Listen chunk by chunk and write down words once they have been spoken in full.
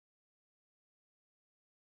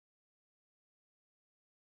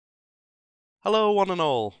Hello one and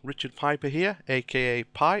all, Richard Piper here, aka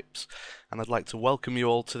Pipes, and I'd like to welcome you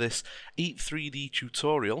all to this Eat 3D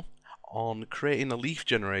tutorial on creating a leaf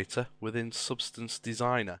generator within Substance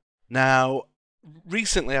Designer. Now,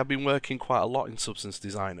 recently I've been working quite a lot in Substance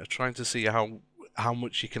Designer, trying to see how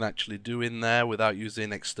much you can actually do in there without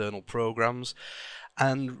using external programs.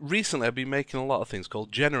 And recently I've been making a lot of things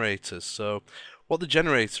called generators. So what the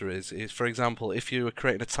generator is, for example, if you were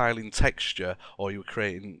creating a tiling texture or you were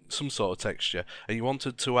creating some sort of texture and you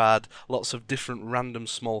wanted to add lots of different random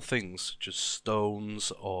small things, just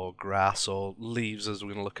stones or grass or leaves as we're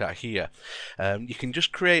going to look at here, you can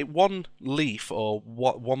just create one leaf or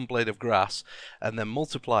one blade of grass and then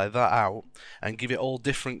multiply that out and give it all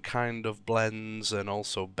different kind of blends and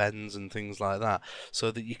also bends and things like that,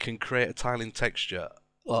 so that you can create a tiling texture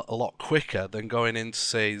a lot quicker than going into,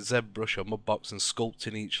 say, ZBrush or Mudbox and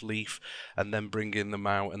sculpting each leaf and then bringing them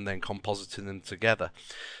out and then compositing them together.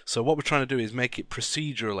 So what we're trying to do is make it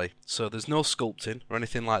procedurally, so there's no sculpting or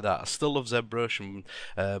anything like that. I still love ZBrush and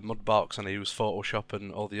Mudbox, and I use Photoshop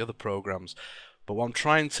and all the other programs, but what I'm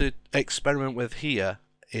trying to experiment with here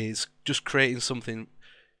is just creating something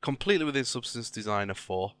completely within Substance Designer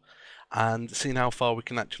 4 and seeing how far we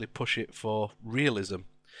can actually push it for realism.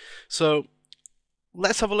 So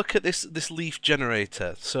let's have a look at this leaf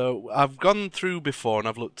generator. So I've gone through before and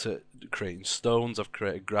I've looked at creating stones, I've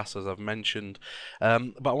created grass as I've mentioned,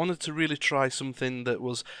 but I wanted to really try something that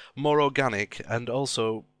was more organic and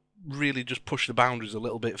also really just push the boundaries a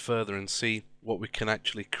little bit further and see what we can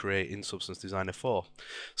actually create in Substance Designer 4.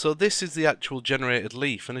 So this is the actual generated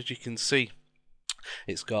leaf, and as you can see,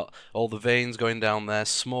 it's got all the veins going down there,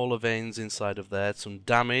 smaller veins inside of there, some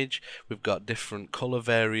damage, we've got different colour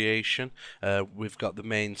variation, we've got the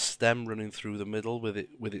main stem running through the middle with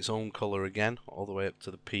its own colour again, all the way up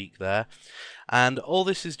to the peak there. And all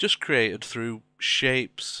this is just created through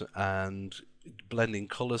shapes and blending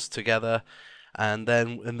colours together. And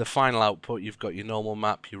then in the final output you've got your normal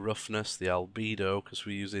map, your roughness, the albedo, because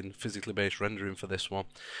we're using physically based rendering for this one,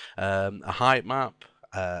 a height map,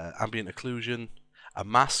 ambient occlusion, a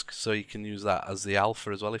mask, so you can use that as the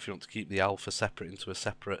alpha as well if you want to keep the alpha separate into a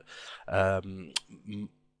separate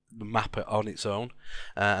map on its own,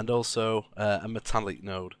 and also a metallic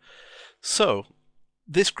node. So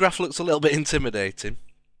this graph looks a little bit intimidating,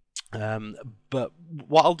 but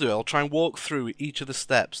what I'll do, I'll try and walk through each of the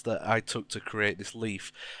steps that I took to create this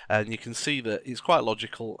leaf, and you can see that it's quite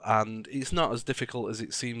logical and it's not as difficult as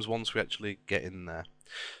it seems once we actually get in there.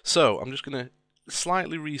 So I'm just going to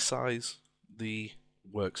slightly resize the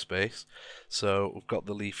workspace. So we've got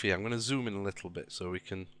the leaf here. I'm going to zoom in a little bit so we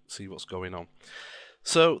can see what's going on.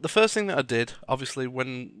 So the first thing that I did, obviously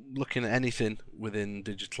when looking at anything within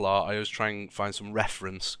digital art, I always try and find some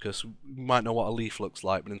reference, because you might know what a leaf looks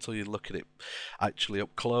like, but until you look at it actually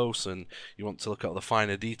up close and you want to look at the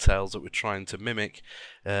finer details that we're trying to mimic,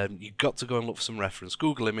 you've got to go and look for some reference.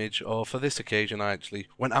 Google image, or for this occasion I actually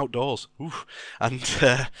went outdoors and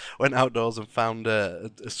went outdoors and found a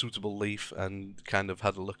suitable leaf and kind of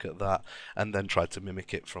had a look at that and then tried to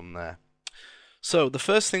mimic it from there. So the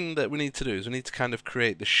first thing that we need to do is we need to kind of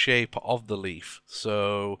create the shape of the leaf,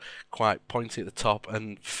 so quite pointy at the top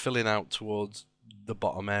and filling out towards the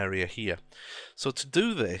bottom area here. So to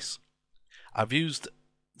do this, I've used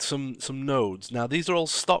some nodes. Now these are all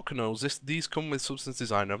stock nodes. These come with Substance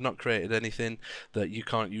Designer. I've not created anything that you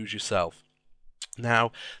can't use yourself.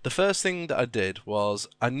 Now the first thing that I did was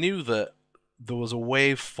I knew that there was a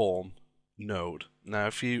waveform node. Now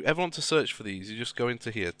if you ever want to search for these, you just go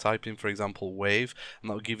into here, type in for example wave, and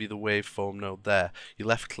that will give you the waveform node there. You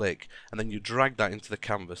left click and then you drag that into the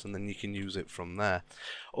canvas and then you can use it from there.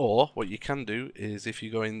 Or what you can do is, if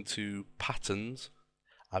you go into patterns,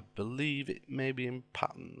 I believe it may be in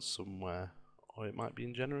patterns somewhere, or it might be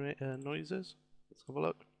in generator noises. Let's have a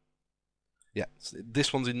look. Yeah,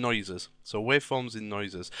 this one's in noises, so waveforms in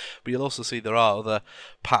noises, but you'll also see there are other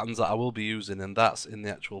patterns that I will be using, and that's in the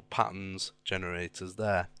actual patterns generators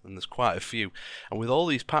there, and there's quite a few. And with all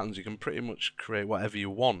these patterns you can pretty much create whatever you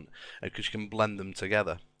want, because you can blend them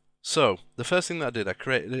together. So the first thing that I did, I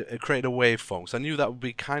created a waveform, because I knew that would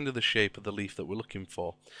be kind of the shape of the leaf that we're looking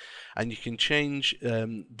for. And you can change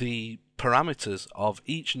the parameters of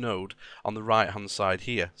each node on the right hand side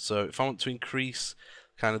here. So if I want to increase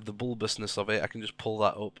kind of the bulbousness of it, I can just pull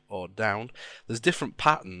that up or down. There's different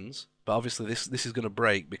patterns, but obviously this is going to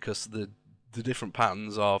break because the different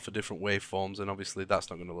patterns are for different waveforms, and obviously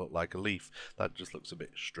that's not going to look like a leaf. That just looks a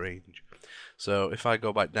bit strange. So if I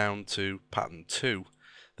go back down to pattern 2,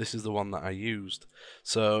 this is the one that I used.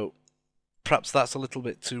 So perhaps that's a little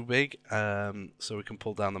bit too big, so we can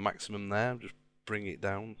pull down the maximum there, just bring it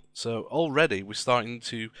down. So already we're starting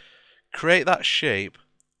to create that shape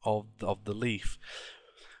of the leaf.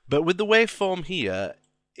 But with the waveform here,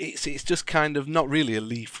 it's just kind of not really a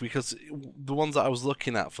leaf, because the ones that I was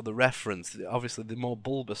looking at for the reference, obviously they're more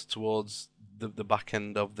bulbous towards the back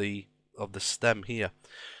end of the stem here.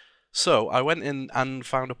 So I went in and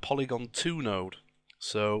found a polygon 2 node.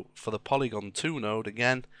 So for the polygon 2 node,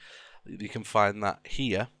 again, you can find that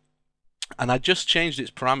here. And I just changed its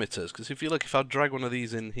parameters, because if you look, if I drag one of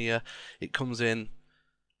these in here, it comes in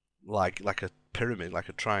like a pyramid, like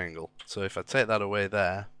a triangle. So if I take that away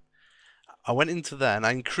there, I went into there and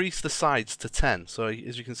I increased the sides to 10. So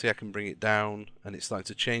as you can see, I can bring it down, and it's starting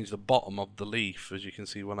to change the bottom of the leaf, as you can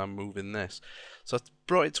see when I'm moving this. So I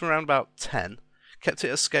brought it to around about 10, kept it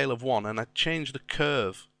at a scale of 1, and I changed the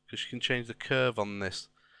curve, because you can change the curve on this.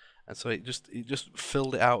 And so it just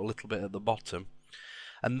filled it out a little bit at the bottom.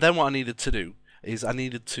 And then what I needed to do is I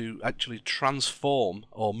needed to actually transform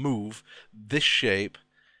or move this shape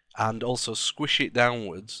and also squish it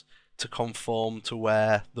downwards to conform to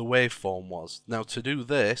where the waveform was. Now to do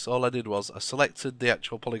this, all I did was I selected the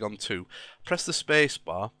actual polygon 2, press the space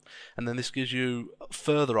bar, and then this gives you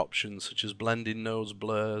further options such as blending nodes,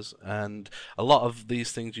 blurs, and a lot of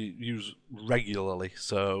these things you use regularly,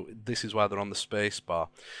 so this is why they're on the space bar.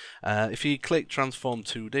 If you click transform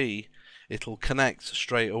 2D, it'll connect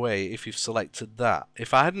straight away if you've selected that.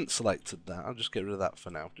 If I hadn't selected that, I'll just get rid of that for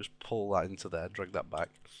now, just pull that into there, drag that back.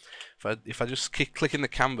 If I just click in the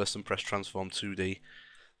canvas and press transform 2D,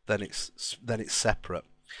 then it's separate.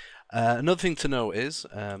 Another thing to note is,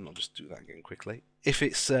 I'll just do that again quickly. If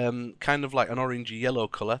it's kind of like an orangey yellow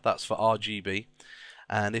colour, that's for RGB,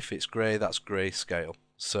 and if it's grey, that's grayscale.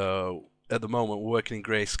 So at the moment we're working in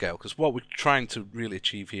grayscale, because what we're trying to really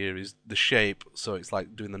achieve here is the shape, so it's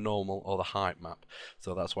like doing the normal or the height map.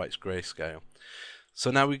 So that's why it's grayscale. So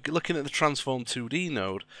now we're looking at the transform 2D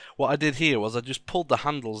node. What I did here was I just pulled the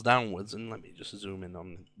handles downwards, and let me just zoom in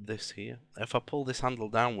on this here. If I pull this handle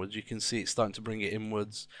downwards, you can see it's starting to bring it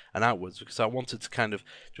inwards and outwards, because I wanted to kind of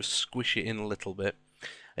just squish it in a little bit.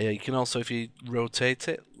 You can also, if you rotate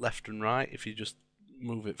it left and right, if you just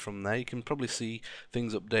move it from there, you can probably see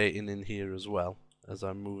things updating in here as well as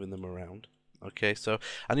I'm moving them around. Okay, so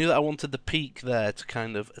I knew that I wanted the peak there to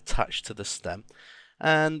kind of attach to the stem.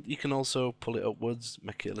 And you can also pull it upwards,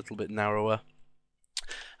 make it a little bit narrower.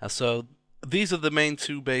 So these are the main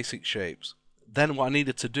two basic shapes. Then what I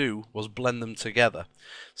needed to do was blend them together.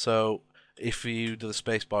 So if you do the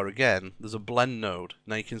spacebar again, there's a blend node.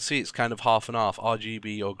 Now you can see it's kind of half and half,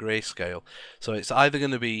 RGB or grayscale. So it's either going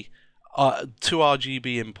to be 2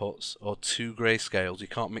 RGB inputs or 2 grayscales. You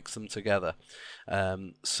can't mix them together.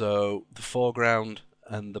 So the foreground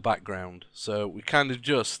and the background. So we kind of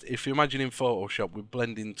just, if you imagine in Photoshop, we're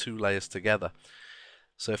blending 2 layers together.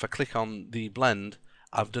 So if I click on the blend,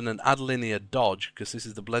 I've done an add linear dodge, because this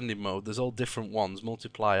is the blending mode. There's all different ones,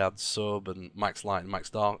 multiply, add sub, and max light and max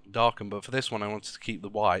darken, but for this one I wanted to keep the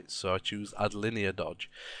white, so I choose add linear dodge.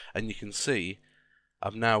 And you can see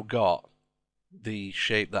I've now got the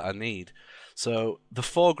shape that I need. So the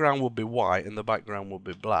foreground will be white and the background will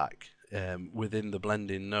be black. Within the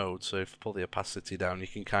blending node, so if I pull the opacity down, you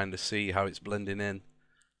can kind of see how it's blending in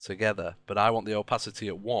together, but I want the opacity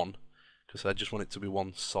at 1 because I just want it to be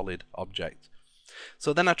one solid object.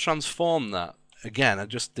 So then I transform that again. I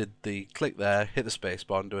just did the click there, hit the space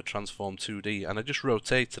bar and do a transform 2D, and I just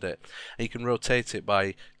rotated it. And you can rotate it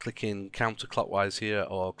by clicking counterclockwise here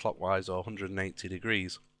or clockwise or 180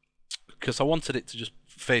 degrees, because I wanted it to just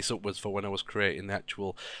face upwards for when I was creating the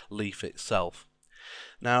actual leaf itself.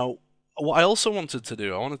 Now what I also wanted to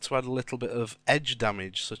do, I wanted to add a little bit of edge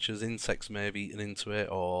damage, such as insects maybe eating into it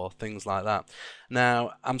or things like that.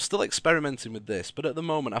 Now, I'm still experimenting with this, but at the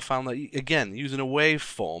moment I found that, again, using a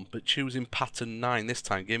waveform, but choosing pattern 9 this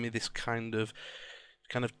time, gave me this kind of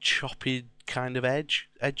choppy kind of edge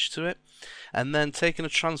to it. And then taking a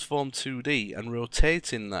transform 2D and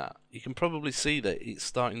rotating that, you can probably see that it's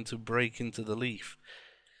starting to break into the leaf,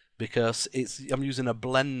 because I'm using a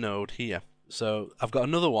blend node here. So I've got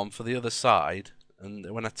another one for the other side, and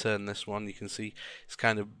when I turn this one you can see it's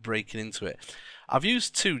kind of breaking into it. I've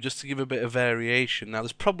used 2 just to give a bit of variation. Now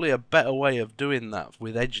there's probably a better way of doing that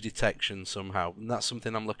with edge detection somehow, and that's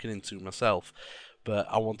something I'm looking into myself, but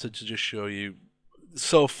I wanted to just show you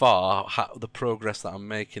so far the progress that I'm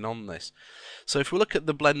making on this. So if we look at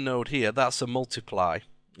the blend node here, that's a multiply.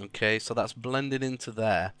 Okay, so that's blended into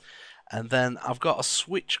there, and then I've got a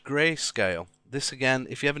switch grayscale. This again,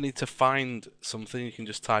 if you ever need to find something, you can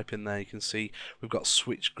just type in there. You can see we've got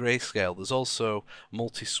switch grayscale. There's also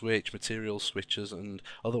multi-switch, material switches, and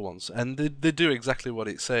other ones, and they do exactly what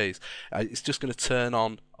it says. It's just going to turn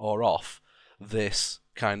on or off this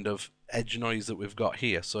kind of edge noise that we've got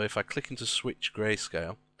here. So if I click into switch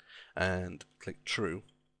grayscale and click true,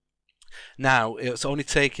 now it's only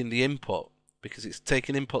taking the input, because it's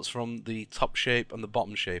taking inputs from the top shape and the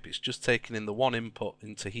bottom shape. It's just taking in the one input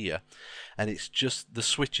into here, and it's just the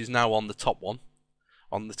switch is now on the top one,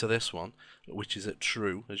 to this one, which is at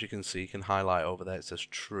true. As you can see, you can highlight over there, it says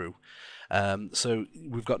true. So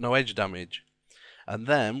we've got no edge damage. And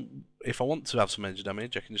then if I want to have some edge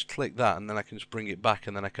damage, I can just click that, and then I can just bring it back,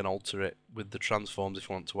 and then I can alter it with the transforms if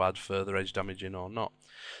I want to add further edge damage in or not.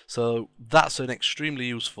 So that's an extremely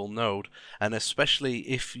useful node, and especially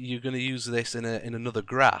if you're going to use this in another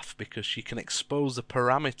graph, because you can expose the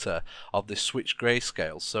parameter of this switch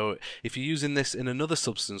grayscale. So if you're using this in another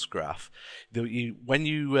substance graph, when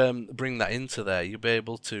you bring that into there, you'll be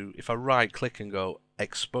able to, if I right click and go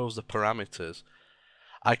expose the parameters,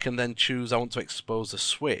 I can then choose I want to expose the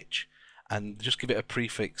switch and just give it a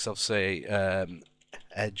prefix of, say,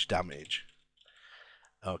 edge damage.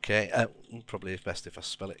 Okay, probably best if I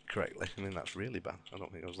spell it correctly. I mean, that's really bad. I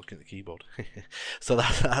don't think I was looking at the keyboard. So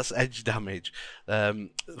that's edge damage.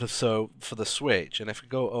 So for the switch, and if I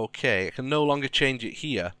go OK, I can no longer change it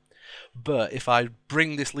here. But if I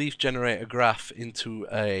bring this leaf generator graph into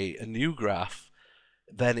a new graph,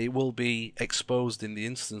 then it will be exposed in the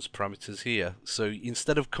instance parameters here. So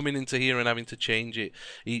instead of coming into here and having to change it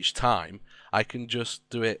each time, I can just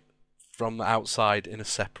do it from the outside in a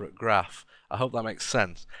separate graph. I hope that makes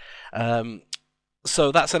sense.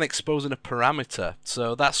 So that's an exposing a parameter.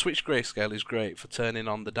 So that switch grayscale is great for turning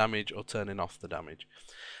on the damage or turning off the damage.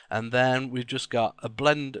 And then we've just got a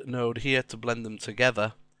blend node here to blend them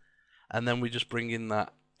together. And then we just bring in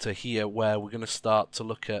that to here, where we're going to start to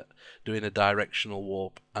look at doing a directional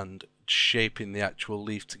warp and shaping the actual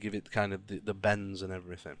leaf to give it kind of the bends and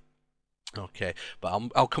everything. Okay, but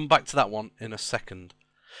I'll come back to that one in a second.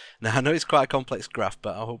 Now, I know it's quite a complex graph,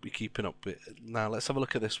 but I hope you're keeping up with it. Now, let's have a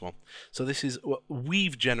look at this one. So this is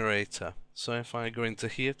weave generator. So if I go into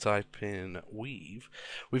here, type in weave,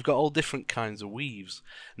 we've got all different kinds of weaves.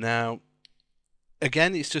 Now,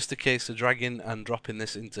 again, it's just a case of dragging and dropping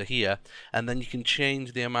this into here, and then you can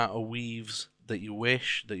change the amount of weaves that you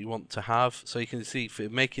wish, that you want to have. So you can see if you're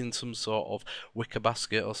making some sort of wicker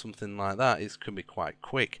basket or something like that, it can be quite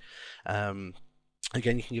quick.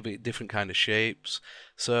 Again, you can give it different kind of shapes.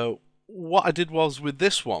 So what I did was with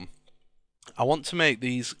this one, I want to make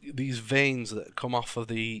these veins that come off of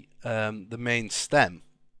the main stem.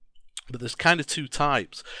 But there's kind of two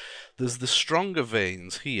types. There's the stronger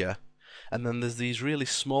veins here, and then there's these really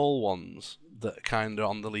small ones that are kind of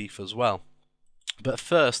on the leaf as well. But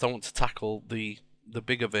first I want to tackle the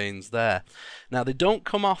bigger veins there. Now they don't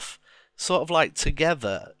come off sort of like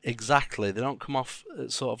together exactly. They don't come off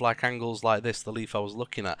at sort of like angles like this, the leaf I was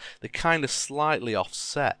looking at. They're kind of slightly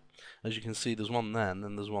offset. As you can see, there's one there and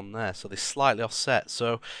then there's one there, so they're slightly offset.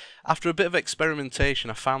 So after a bit of experimentation,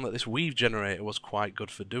 I found that this weave generator was quite good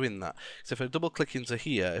for doing that. So if I double click into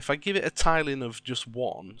here, if I give it a tiling of just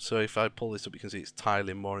one, so if I pull this up, you can see it's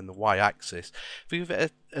tiling more in the y-axis. If we give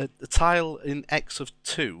it a tile in x of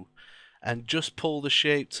 2 and just pull the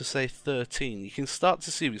shape to say 13, you can start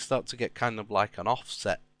to see we start to get kind of like an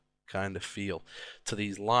offset kind of feel to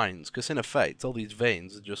these lines, because in effect all these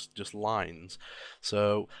veins are just lines.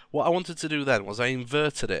 So what I wanted to do then was I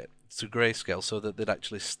inverted it to grayscale so that they'd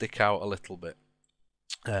actually stick out a little bit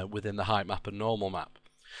within the height map and normal map.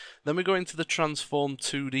 Then we go into the transform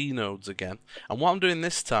 2D nodes again, and what I'm doing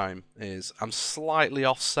this time is I'm slightly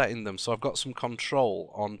offsetting them, so I've got some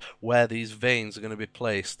control on where these veins are going to be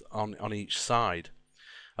placed on each side.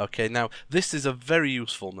 Okay, now this is a very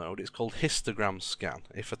useful node. It's called histogram scan.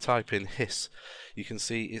 If I type in his, you can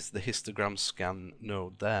see it's the histogram scan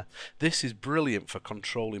node there. This is brilliant for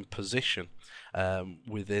controlling position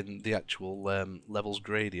within the actual levels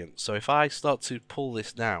gradient. So if I start to pull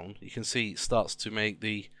this down, you can see it starts to make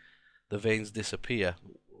the veins disappear,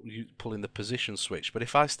 pulling the position switch. But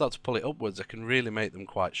if I start to pull it upwards, I can really make them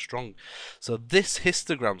quite strong. So this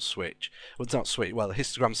histogram switch, well, it's not switch, well, the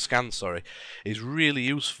histogram scan, sorry, is really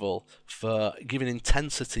useful for giving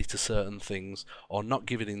intensity to certain things or not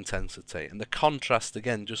giving intensity. And the contrast,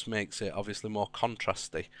 again, just makes it obviously more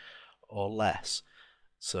contrasty or less.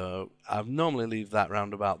 So I've normally leave that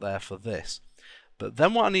round about there for this. But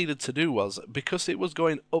then what I needed to do was, because it was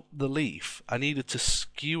going up the leaf, I needed to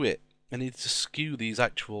skew it. I need to skew these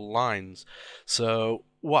actual lines. So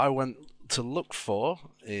what I went to look for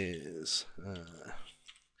is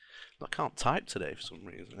I can't type today for some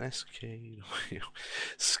reason. SKW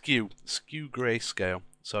skew grayscale.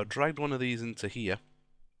 So I dragged one of these into here,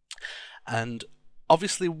 and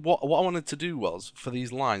obviously what I wanted to do was for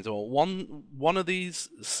these lines, or one of these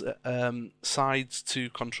sides to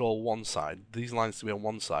control one side, these lines to be on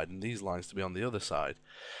one side and these lines to be on the other side.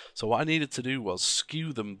 So what I needed to do was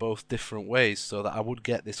skew them both different ways so that I would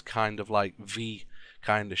get this kind of like V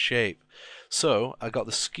kind of shape. So I got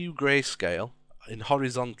the skew grayscale in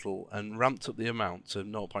horizontal and ramped up the amount to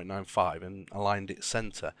 0.95 and aligned it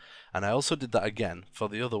center, and I also did that again for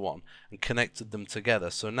the other one and connected them together.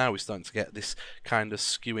 So now we're starting to get this kind of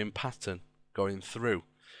skewing pattern going through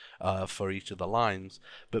for each of the lines.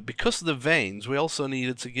 But because of the veins, we also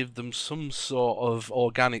needed to give them some sort of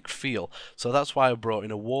organic feel, so that's why I brought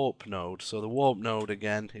in a warp node. So the warp node,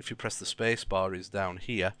 again, if you press the space bar, is down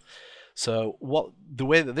here. So the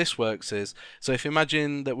way that this works is, so if you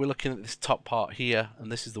imagine that we're looking at this top part here,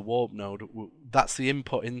 and this is the warp node, that's the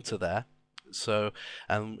input into there. So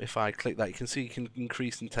if I click that, you can see you can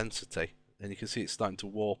increase intensity, and you can see it's starting to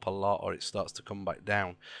warp a lot, or it starts to come back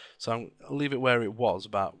down. So I'll leave it where it was,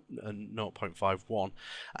 about 0.51.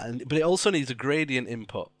 But it also needs a gradient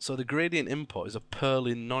input. So the gradient input is a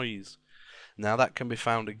purling noise. Now that can be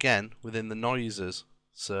found again within the noises.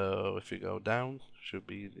 So if you go down, should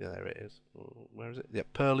be, yeah, there it is. Where is it? Yeah,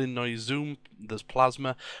 purling noise zoom. There's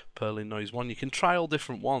plasma, purling noise 1. You can try all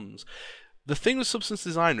different ones. The thing with Substance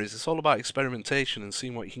Designer is it's all about experimentation and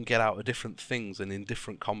seeing what you can get out of different things and in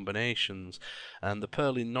different combinations. And the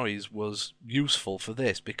purling noise was useful for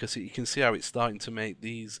this because you can see how it's starting to make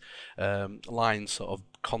these lines sort of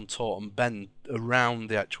contort and bend around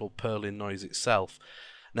the actual purling noise itself.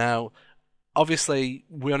 Now, obviously,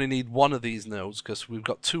 we only need one of these nodes because we've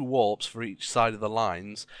got 2 warps for each side of the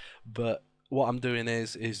lines. But what I'm doing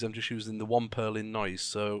is I'm just using the one purling noise.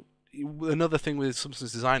 So another thing with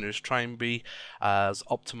Substance Designer is try and be as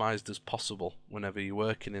optimized as possible whenever you're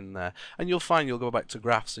working in there. And you'll find you'll go back to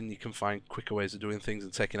graphs and you can find quicker ways of doing things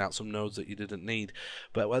and taking out some nodes that you didn't need.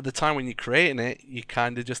 But at the time when you're creating it, you're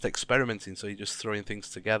kind of just experimenting, so you're just throwing things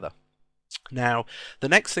together. Now, the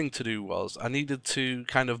next thing to do was I needed to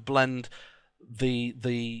kind of blend the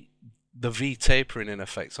V tapering in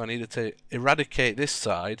effect. So I needed to eradicate this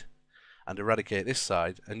side and eradicate this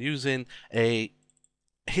side, and using a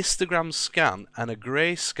histogram scan and a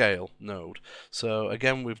grayscale node. So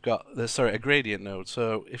again, we've got a gradient node.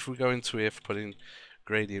 So if we go into here for putting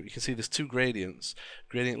gradient, you can see there's 2 gradients,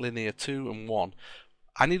 gradient linear 2 and 1.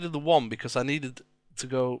 I needed the 1 because I needed to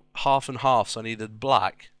go half and half, so I needed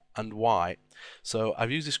black and white. So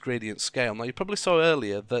I've used this gradient scale. Now you probably saw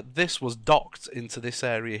earlier that this was docked into this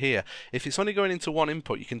area here. If it's only going into one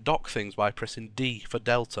input, you can dock things by pressing D for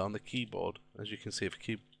delta on the keyboard. As you can see, if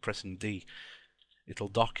you keep pressing D, it'll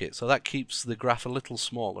dock it. So that keeps the graph a little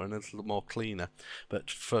smaller and a little more cleaner. But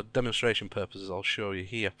for demonstration purposes, I'll show you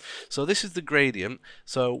here. So this is the gradient.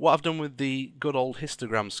 So what I've done with the good old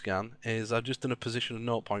histogram scan is I've just done a position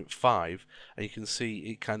of 0.5, and you can see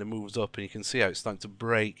it kind of moves up, and you can see how it's starting to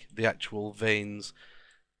break the actual veins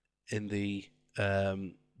in the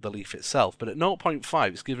leaf itself. But at 0.5,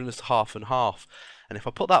 it's giving us half and half. And if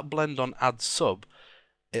I put that blend on add sub,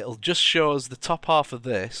 it'll just show us the top half of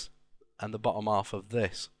this and the bottom half of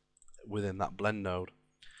this within that blend node.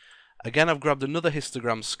 Again, I've grabbed another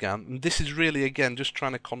histogram scan, and this is really, again, just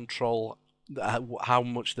trying to control how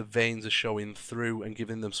much the veins are showing through and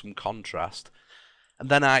giving them some contrast. And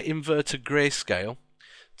then I inverted grayscale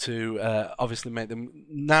to obviously make them,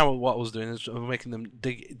 now what I was doing is making them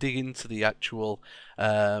dig into the actual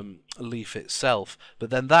leaf itself,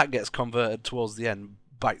 but then that gets converted towards the end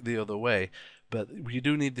back the other way. But you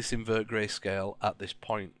do need this invert grayscale at this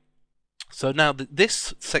point. So now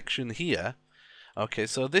this section here, okay,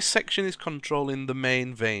 so this section is controlling the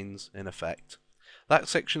main veins in effect. That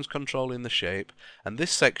section's controlling the shape, and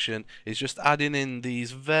this section is just adding in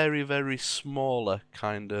these very, very smaller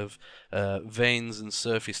kind of veins and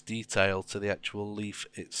surface detail to the actual leaf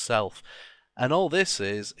itself. And all this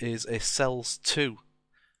is a cells 2.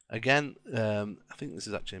 Again, I think this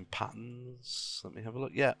is actually in patterns. Let me have a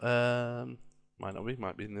look. Yeah, might not be,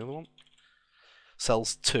 might be in the other one.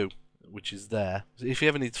 Cells 2. Which is there. If you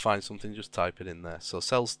ever need to find something, just type it in there. So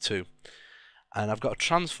cells 2, and I've got a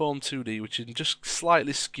transform 2D, which is just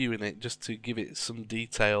slightly skewing it just to give it some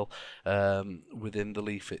detail within the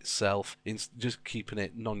leaf itself, just keeping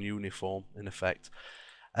it non-uniform in effect.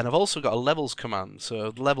 And I've also got a levels command,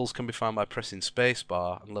 so levels can be found by pressing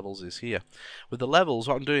spacebar, and levels is here. With the levels,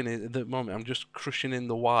 what I'm doing is, at the moment, I'm just crushing in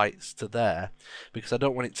the whites to there, because I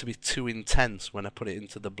don't want it to be too intense when I put it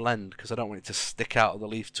into the blend, because I don't want it to stick out of the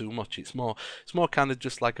leaf too much. It's more kind of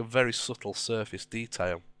just like a very subtle surface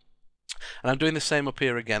detail. And I'm doing the same up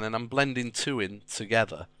here again, and I'm blending 2 in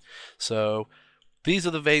together. So these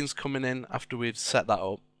are the veins coming in after we've set that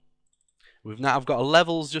up. I've got a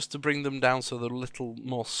levels just to bring them down so they're a little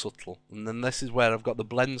more subtle, and then this is where I've got the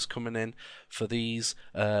blends coming in for these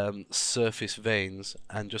surface veins,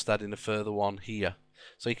 and just adding a further one here.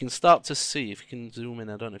 So you can start to see, if you can zoom in,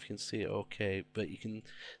 I don't know if you can see it okay, but you can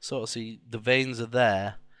sort of see the veins are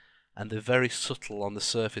there, and they're very subtle on the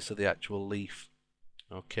surface of the actual leaf.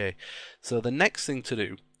 Okay, so the next thing to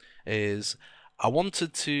do is I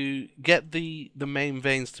wanted to get the main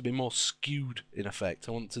veins to be more skewed in effect.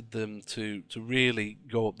 I wanted them to really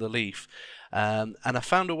go up the leaf. And I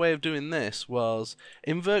found a way of doing this was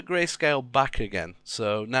invert grayscale back again.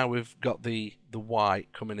 So now we've got the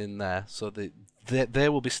white coming in there. So they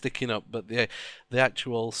will be sticking up, but the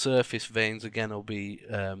actual surface veins again will be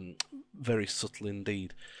very subtle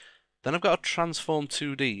indeed. Then I've got a transform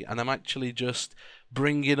 2D, and I'm actually just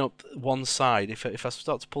bringing up one side. If I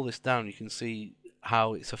start to pull this down, you can see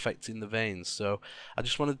how it's affecting the veins. So I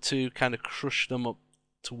just wanted to kind of crush them up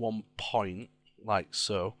to one point, like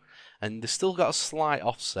so. And they've still got a slight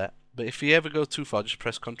offset, but if you ever go too far, just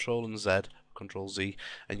press Ctrl and Z, Ctrl Z,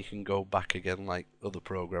 and you can go back again like other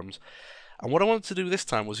programs. And what I wanted to do this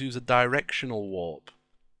time was use a directional warp.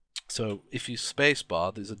 So if you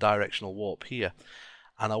spacebar, there's a directional warp here.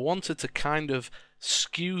 And I wanted to kind of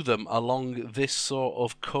skew them along this sort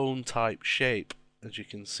of cone type shape, as you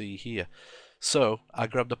can see here. So I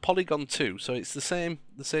grabbed a polygon 2, so it's the same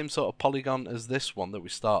sort of polygon as this one that we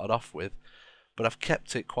started off with, but I've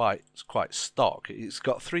kept it quite stock. It's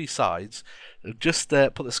got 3 sides. Just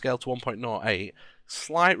put the scale to 1.08,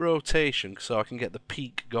 slight rotation so I can get the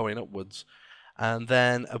peak going upwards, and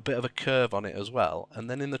then a bit of a curve on it as well. And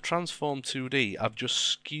then in the transform 2D, I've just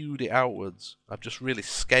skewed it outwards. I've just really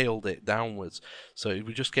scaled it downwards. So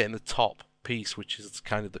we're just getting the top piece, which is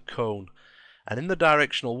kind of the cone. And in the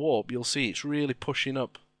directional warp, you'll see it's really pushing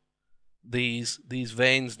up these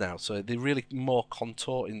veins now. So they're really more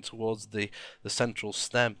contorting towards the central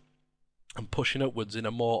stem and pushing upwards in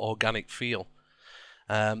a more organic feel.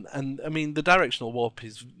 And I mean, the directional warp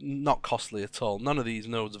is not costly at all. None of these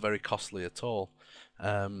nodes are very costly at all.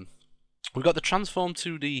 We've got the transform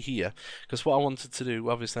 2D here, because what I wanted to do,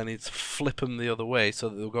 obviously I need to flip them the other way so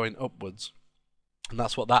that they're going upwards. And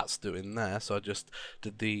that's what that's doing there. So I just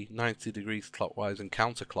did the 90 degrees clockwise and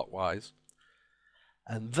counterclockwise.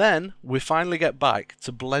 And then we finally get back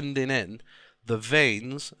to blending in the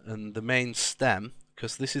veins and the main stem,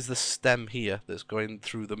 because this is the stem here that's going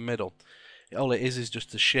through the middle. All it is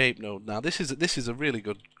just a shape node. Now this is a really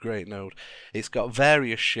great node. It's got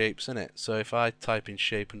various shapes in it. So if I type in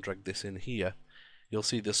shape and drag this in here, you'll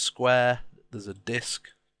see the square, there's a disc,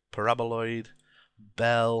 paraboloid,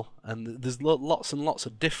 bell, and there's lots and lots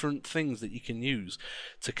of different things that you can use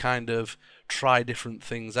to kind of try different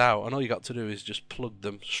things out. And all you got to do is just plug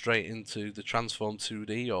them straight into the transform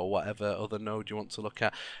 2D or whatever other node you want to look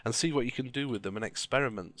at and see what you can do with them and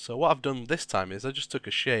experiment. So what I've done this time is I just took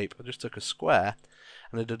a shape, I just took a square,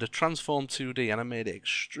 and I did a transform 2D, and I made it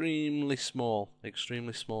extremely small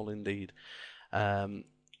indeed. And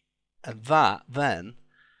that then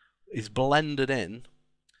is blended in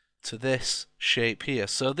to this shape here.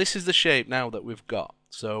 So this is the shape now that we've got.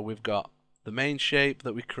 So we've got the main shape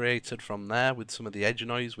that we created from there with some of the edge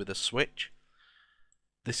noise with a switch.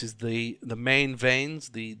 This is the main veins,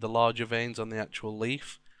 the larger veins on the actual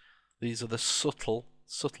leaf. These are the subtle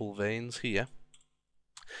veins here.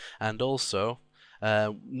 And also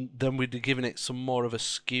then we'd be giving it some more of a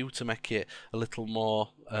skew to make it a little more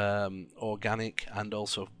organic, and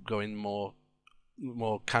also going more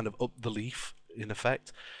kind of up the leaf in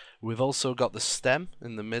effect. We've also got the stem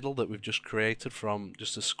in the middle that we've just created from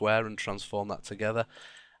just a square and transformed that together,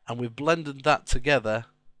 and we've blended that together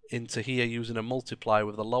into here using a multiply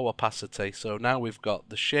with a low opacity. So now we've got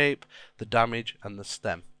the shape, the damage, and the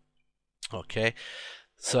stem. Okay,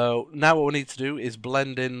 so now what we need to do is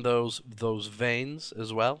blend in those veins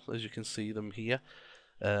as well, as you can see them here.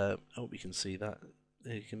 I hope you can see that.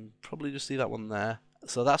 You can probably just see that one there.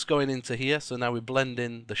 So that's going into here. So now we blend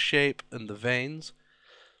in the shape and the veins.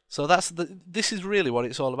 So this is really what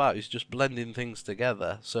it's all about, is just blending things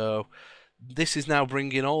together. So this is now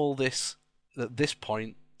bringing all this at this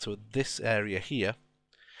point to this area here.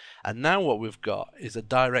 And now what we've got is a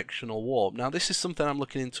directional warp. Now this is something I'm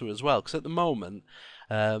looking into as well, because at the moment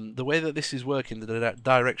the way that this is working, the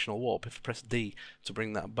directional warp, if I press D to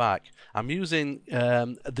bring that back, I'm using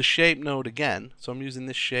the shape node again. So I'm using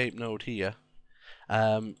this shape node here,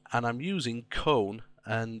 and I'm using cone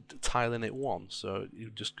and tiling it 1. So you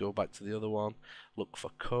just go back to the other one, look for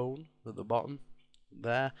cone at the bottom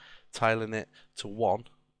there, tiling it to 1.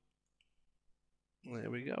 There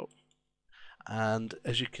we go. And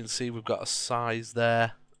as you can see, we've got a size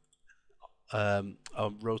there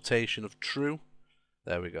a rotation of true.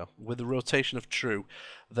 There we go. With the rotation of true,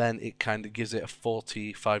 then it kind of gives it a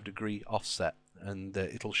 45-degree offset, and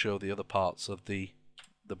it'll show the other parts of the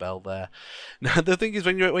bell there. Now the thing is,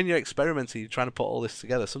 when you're experimenting, you're trying to put all this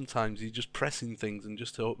together, sometimes you're just pressing things and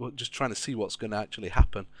just trying to see what's going to actually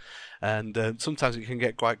happen, and sometimes it can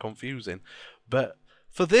get quite confusing. But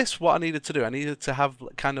for this, what I needed to do, I needed to have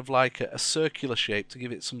kind of like a circular shape to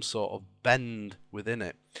give it some sort of bend within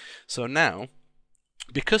it. So now,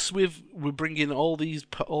 because we're bringing all these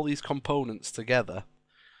components together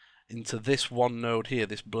into this one node here,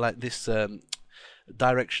 this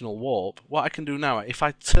directional warp, what I can do now, if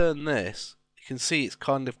I turn this, you can see it's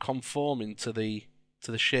kind of conforming to the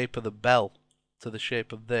shape of the bell, to the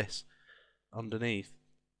shape of this underneath.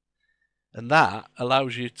 And that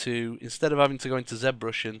allows you to, instead of having to go into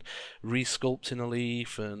ZBrush and resculpting a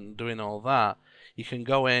leaf and doing all that, you can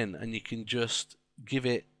go in and you can just give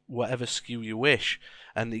it whatever skew you wish,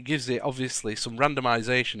 and it gives it obviously some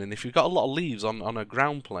randomization. And if you've got a lot of leaves on a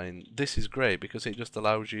ground plane, this is great because it just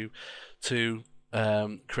allows you to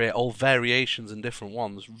create all variations and different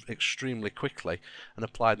ones extremely quickly and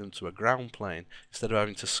apply them to a ground plane instead of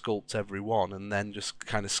having to sculpt every one and then just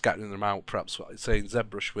kind of scattering them out, perhaps say in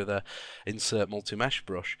ZBrush with a insert multi-mesh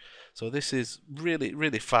brush. So this is really,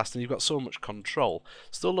 really fast, and you've got so much control.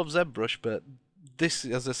 Still love ZBrush, but this,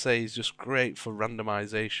 as I say, is just great for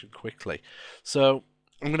randomization quickly. So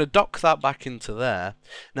I'm going to dock that back into there.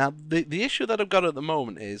 Now, the issue that I've got at the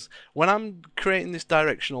moment is when I'm creating this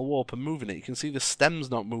directional warp and moving it, you can see the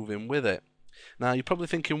stem's not moving with it. Now, you're probably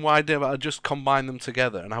thinking, why don't I just combine them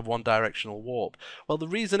together and have one directional warp? Well, the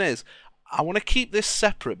reason is I want to keep this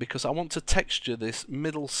separate because I want to texture this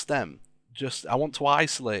middle stem. I want to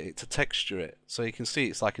isolate it to texture it. So you can see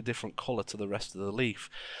it's like a different color to the rest of the leaf.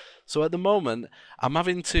 So at the moment, I'm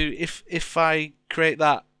having to, if I create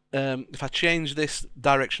that, if I change this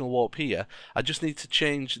directional warp here, I just need to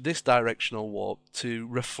change this directional warp to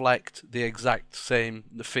reflect the exact same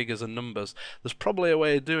figures and numbers. There's probably a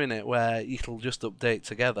way of doing it where it'll just update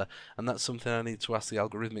together, and that's something I need to ask the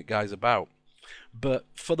algorithmic guys about. But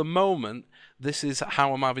for the moment, this is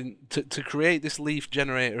how I'm having to create this leaf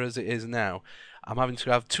generator as it is now. I'm having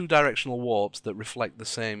to have two directional warps that reflect the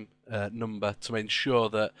same number to ensure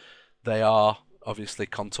that they are obviously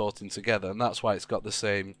contorting together, and that's why it's got the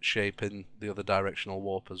same shape in the other directional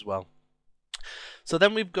warp as well. So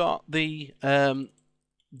then we've got the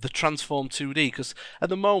transform 2D, because at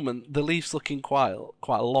the moment the leaf's looking quite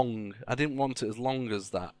long. I didn't want it as long as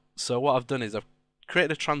that, so what I've done is I've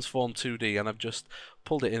created a transform 2D and I've just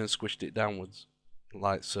pulled it in and squished it downwards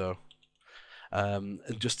like so, and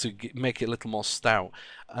just to make it a little more stout.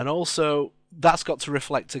 And also that's got to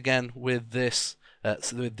reflect again with this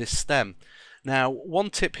stem. Now,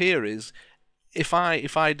 one tip here is if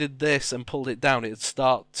I did this and pulled it down, it'd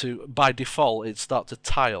start to, by default, it'd start to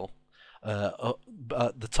tile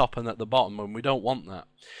at the top and at the bottom, and we don't want that.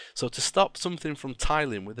 So to stop something from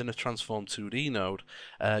tiling within a Transform 2D node,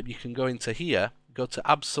 you can go into here, go to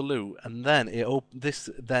Absolute, and then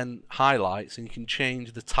this then highlights, and you can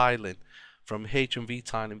change the tiling from H&V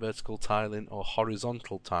tiling, vertical tiling, or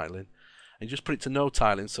horizontal tiling. And just put it to no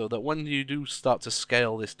tiling so that when you do start to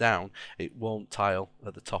scale this down, it won't tile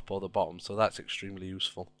at the top or the bottom. So that's extremely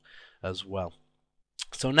useful as well.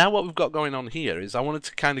 So now what we've got going on here is I wanted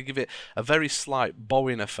to kind of give it a very slight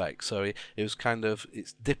bowing effect. So it was kind of,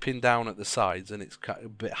 it's dipping down at the sides and it's a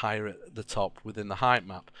bit higher at the top within the height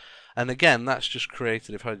map. And again, that's just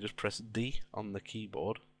created if I just press D on the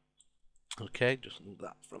keyboard. Okay, just move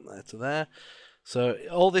that from there to there. So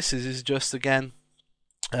all this is just, again,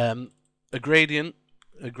 a gradient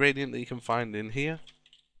that you can find in here,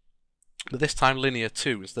 but this time linear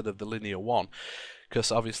 2 instead of the linear 1,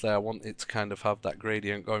 because obviously I want it to kind of have that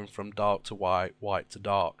gradient going from dark to white, white to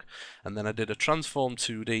dark. And then I did a transform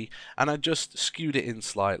 2D and I just skewed it in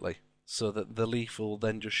slightly so that the leaf will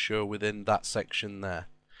then just show within that section there.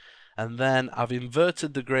 And then I've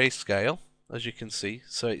inverted the grayscale, as you can see,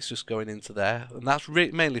 so it's just going into there, and that's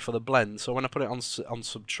mainly for the blend. So when I put it on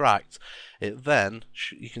subtract, it then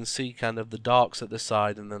you can see kind of the darks at the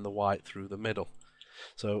side and then the white through the middle.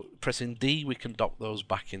 So pressing D, we can dock those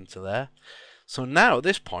back into there. So now at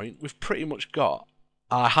this point we've pretty much got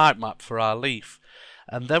our height map for our leaf,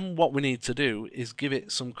 and then what we need to do is give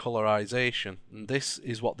it some colorization, and this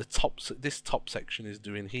is what this top section is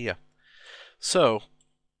doing here. So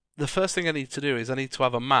the first thing I need to do is I need to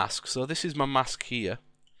have a mask. So this is my mask here.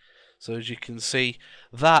 So as you can see,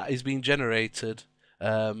 that is being generated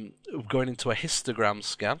going into a histogram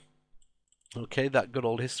scan. Okay, that good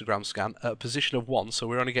old histogram scan at a position of 1, so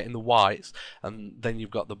we're only getting the whites, and then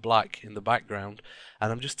you've got the black in the background.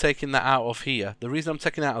 And I'm just taking that out of here. The reason I'm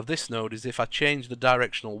taking it out of this node is if I change the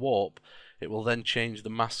directional warp, it will then change the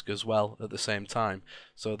mask as well at the same time.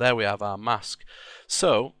 So there we have our mask.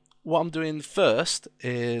 So what I'm doing first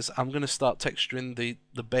is I'm going to start texturing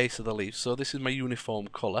the base of the leaf. So this is my uniform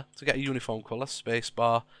colour. To get a uniform colour,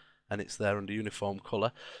 spacebar, and it's there under uniform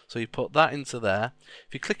colour. So you put that into there.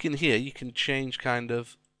 If you click in here, you can change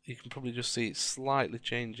you can probably just see it slightly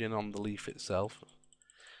changing on the leaf itself.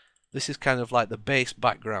 This is kind of like the base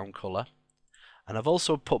background colour. And I've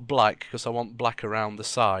also put black because I want black around the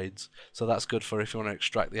sides. So that's good for if you want to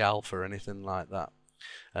extract the alpha or anything like that.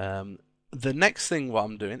 The next thing what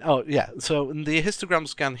I'm doing, oh yeah, so in the histogram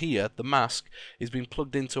scan here, the mask is being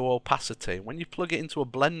plugged into opacity. When you plug it into a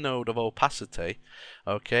blend node of opacity,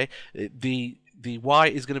 okay, the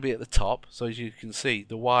white is going to be at the top, so as you can see,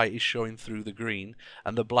 the white is showing through the green,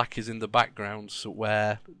 and the black is in the background, so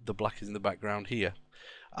where the black is in the background here,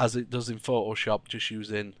 as it does in Photoshop, just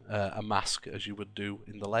using a mask as you would do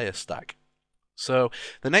in the layer stack. So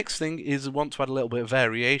the next thing is I want to add a little bit of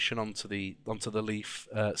variation onto the leaf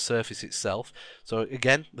surface itself. So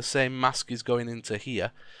again, the same mask is going into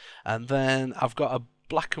here, and then I've got a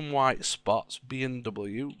black and white spots, B and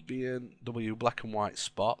W black and white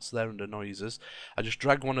spots. They're under noises. I just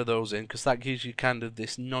drag one of those in because that gives you kind of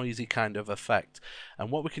this noisy kind of effect. And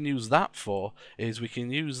what we can use that for is we can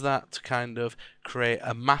use that to kind of create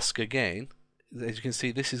a mask again. As you can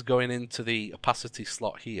see, this is going into the opacity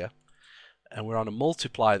slot here. And we're on a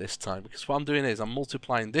multiply this time, because what I'm doing is I'm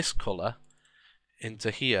multiplying this colour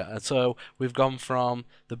into here. And so we've gone from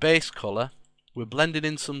the base colour, we're blending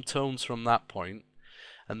in some tones from that point,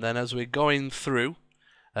 and then as we're going through,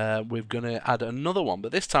 we're going to add another one.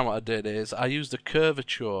 But this time what I did is I used a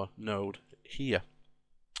curvature node here.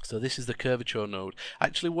 So this is the curvature node.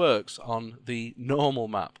 Actually works on the normal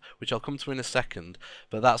map, which I'll come to in a second,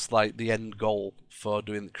 but that's like the end goal for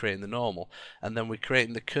creating the normal. And then we're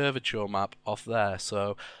creating the curvature map off there,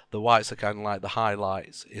 so the whites are kind of like the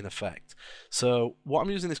highlights in effect. So what I'm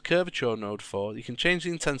using this curvature node for, you can change the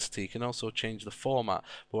intensity, you can also change the format,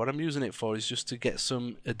 but what I'm using it for is just to get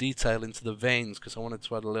some detail into the veins, because I wanted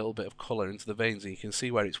to add a little bit of colour into the veins, and you can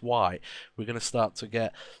see where it's white, we're going to start to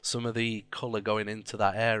get some of the colour going into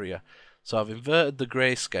that area. So I've inverted the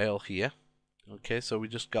grayscale here. Okay, so we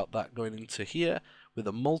just got that going into here with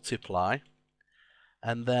a multiply,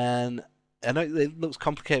 and then I know it looks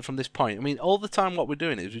complicated from this point. I mean, all the time what we're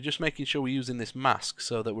doing is we're just making sure we're using this mask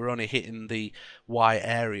so that we're only hitting the white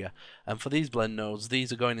area. And for these blend nodes,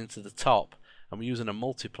 these are going into the top, and we're using a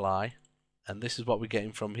multiply, and this is what we're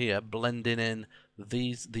getting from here, blending in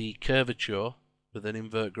the curvature with an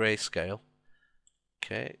invert grayscale.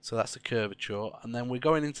 Okay, so that's the curvature, and then we're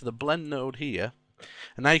going into the blend node here,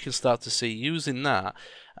 and now you can start to see, using that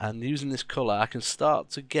and using this colour, I can start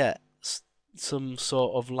to get some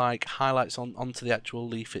sort of like highlights onto the actual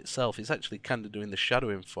leaf itself. It's actually kind of doing the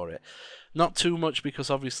shadowing for it. Not too much, because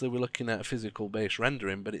obviously we're looking at a physical base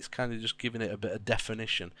rendering, but it's kind of just giving it a bit of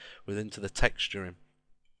definition into the texturing.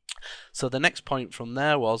 So the next point from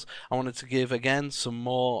there was I wanted to give again some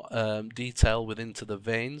more detail into the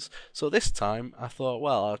veins. So this time I thought,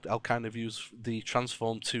 well, I'll kind of use the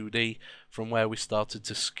transform 2D from where we started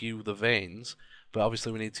to skew the veins. But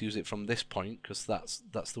obviously we need to use it from this point, because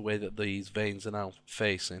that's the way that these veins are now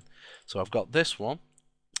facing. So I've got this one,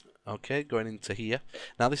 okay, going into here.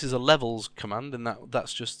 Now this is a levels command, and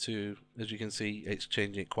that's just to, as you can see, it's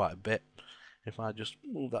changing it quite a bit. If I just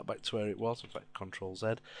move that back to where it was, in fact Control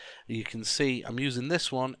Z, you can see I'm using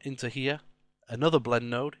this one into here, another blend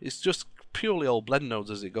node. It's just purely all blend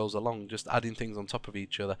nodes as it goes along, just adding things on top of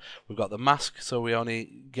each other. We've got the mask, so we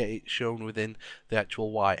only get it shown within the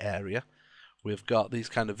actual white area. We've got these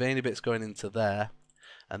kind of veiny bits going into there,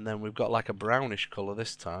 and then we've got like a brownish colour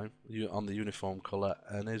this time on the uniform colour,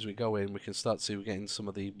 and as we go in we can start to see we're getting some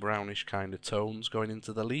of the brownish kind of tones going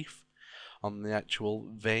into the leaf on the actual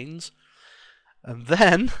veins. And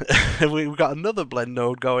then we've got another blend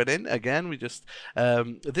node going in again. We just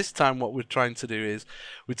this time what we're trying to do is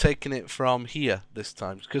we're taking it from here this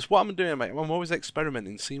time, because what I'm doing, mate, I'm always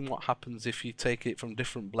experimenting, seeing what happens if you take it from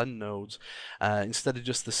different blend nodes instead of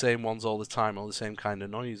just the same ones all the time, or the same kind of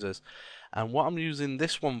noises. And what I'm using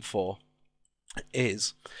this one for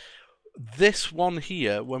is this one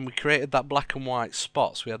here. When we created that black and white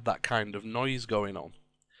spots, we had that kind of noise going on.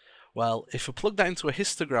 Well, if we plug that into a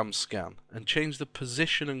histogram scan and change the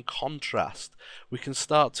position and contrast, we can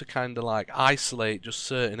start to kind of like isolate just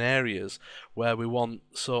certain areas where we want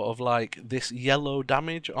sort of like this yellow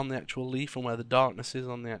damage on the actual leaf, and where the darkness is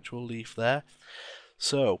on the actual leaf there.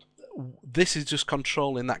 So this is just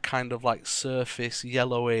controlling that kind of like surface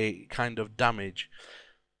yellowy kind of damage.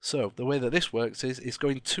 So the way that this works is it's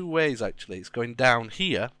going two ways actually. It's going down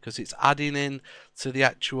here because it's adding in to the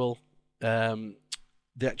actual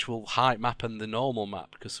height map and the normal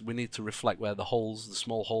map, because we need to reflect where the holes, the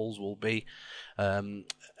small holes, will be.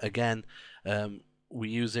 Again, we're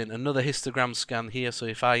using another histogram scan here, so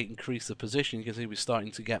if I increase the position, you can see we're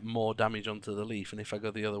starting to get more damage onto the leaf, and if I go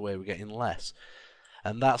the other way, we're getting less.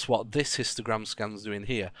 And that's what this histogram scan's doing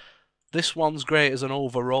here. This one's great as an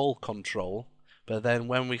overall control, but then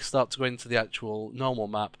when we start to go into the actual normal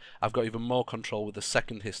map, I've got even more control with the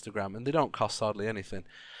second histogram, and they don't cost hardly anything.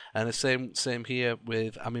 And the same here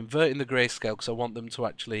with, I'm inverting the grayscale because I want them to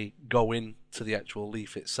actually go into the actual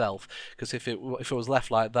leaf itself, because if it was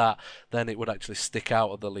left like that, then it would actually stick out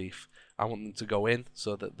of the leaf. I want them to go in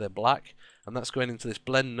so that they're black, and that's going into this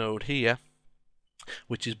blend node here,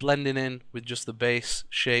 which is blending in with just the base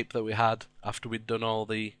shape that we had after we'd done all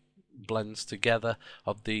the blends together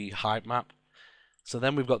of the height map. So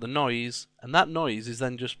then we've got the noise, and that noise is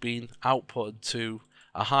then just being outputted to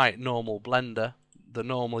a height normal blender. The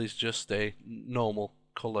normal is just a normal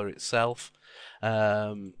color itself.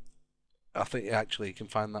 I think actually you can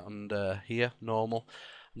find that under here, normal.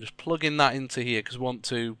 I'm just plugging that into here because we want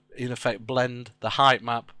to in effect blend the height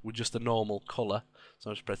map with just a normal color.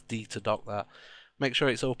 So I'll just press D to dock that. Make sure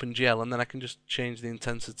it's OpenGL, and then I can just change the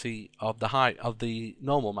intensity of the height of the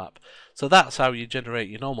normal map. So that's how you generate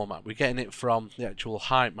your normal map. We're getting it from the actual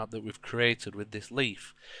height map that we've created with this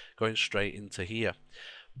leaf, going straight into here.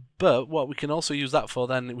 But what we can also use that for,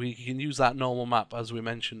 then we can use that normal map, as we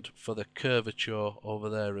mentioned, for the curvature over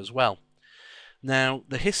there as well. Now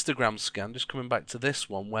the histogram scan, just coming back to this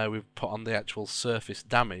one where we've put on the actual surface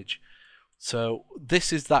damage. So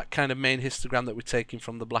this is that kind of main histogram that we're taking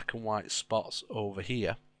from the black and white spots over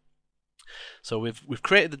here. So we've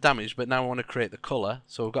created the damage, but now I want to create the color.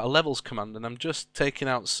 So we've got a levels command, and I'm just taking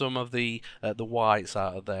out some of the whites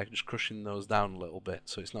out of there, just crushing those down a little bit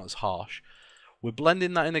so it's not as harsh. We're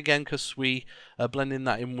blending that in again because we are blending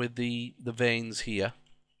that in with the veins here.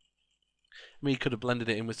 I mean, you could have blended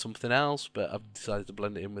it in with something else, but I've decided to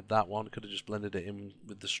blend it in with that one. Could have just blended it in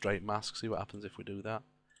with the straight mask. See what happens if we do that.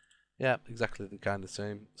 Yeah, exactly the kind of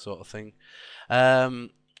same sort of thing. And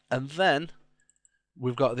then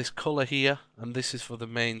we've got this colour here, and this is for the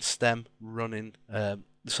main stem running,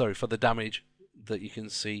 sorry, for the damage that you can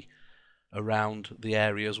see around the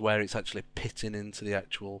areas where it's actually pitting into the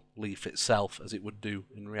actual leaf itself, as it would do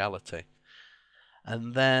in reality.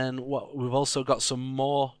 And then we've also got some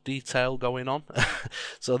more detail going on.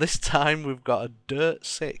 So this time we've got a dirt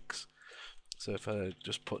 6. So if I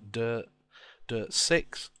just put dirt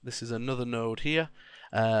 6, this is another node here.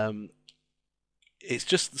 It's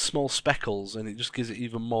just the small speckles, and it just gives it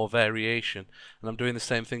even more variation. And I'm doing the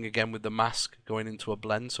same thing again with the mask, going into a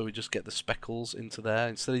blend, so we just get the speckles into there.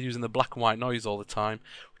 Instead of using the black and white noise all the time,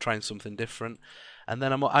 we're trying something different. And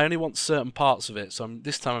then I only want certain parts of it, so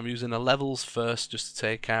this time I'm using the levels first just to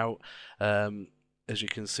take out, as you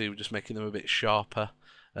can see, we're just making them a bit sharper,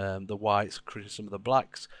 the whites, creating some of the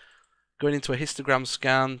blacks. Going into a histogram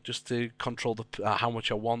scan just to control how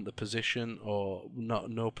much I want the position or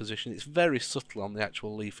no position. It's very subtle on the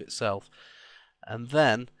actual leaf itself. And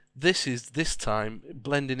then this is this time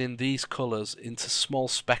blending in these colours into small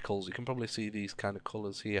speckles. You can probably see these kind of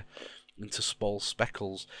colours here into small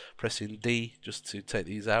speckles. Pressing D just to take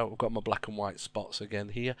these out. I've got my black and white spots again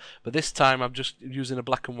here, but this time I'm just using a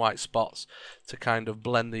black and white spots to kind of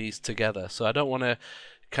blend these together. So I don't want to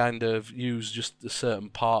kind of use just a certain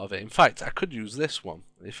part of it. In fact, I could use this one.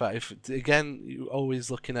 If again, you're always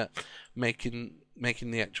looking at making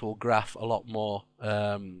the actual graph a lot more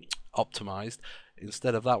optimized.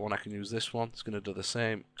 Instead of that one, I can use this one. It's going to do the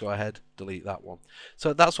same. Go ahead, delete that one.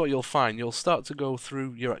 So that's what you'll find. You'll start to go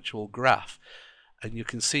through your actual graph, and you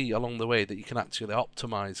can see along the way that you can actually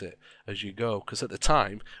optimize it as you go. Because at the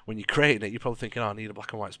time, when you're creating it, you're probably thinking, oh, I need a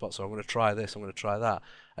black and white spot, so I'm going to try this, I'm going to try that.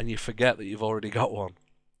 And you forget that you've already got one.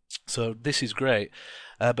 So this is great,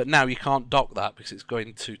 but now you can't dock that because it's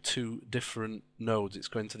going to two different nodes. It's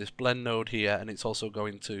going to this blend node here, and it's also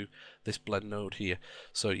going to this blend node here.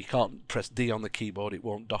 So you can't press D on the keyboard, it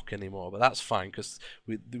won't dock anymore, but that's fine because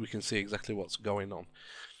we can see exactly what's going on.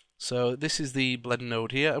 So this is the blend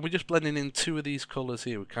node here, and we're just blending in two of these colours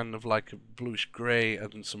here. We're kind of like a bluish grey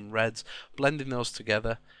and some reds, blending those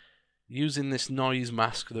together. Using this noise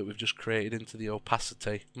mask that we've just created into the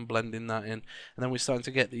opacity and blending that in, and then we're starting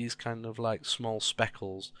to get these kind of like small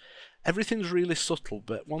speckles. Everything's really subtle,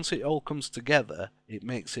 but once it all comes together, it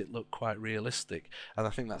makes it look quite realistic, and I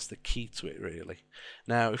think that's the key to it really.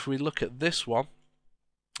 Now if we look at this one,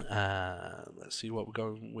 Let's see what we're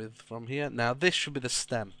going with from here. Now this should be the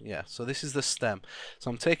stem. Yeah, so this is the stem. So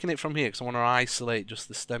I'm taking it from here because I want to isolate just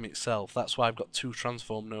the stem itself. That's why I've got 2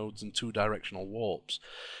 transform nodes and 2 directional warps,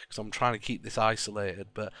 because I'm trying to keep this isolated.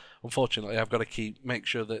 But unfortunately, I've got to make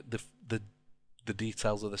sure that the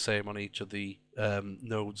details are the same on each of the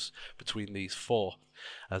nodes between these 4,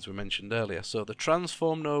 as we mentioned earlier. So the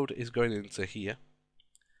transform node is going into here.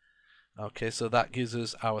 Okay, so that gives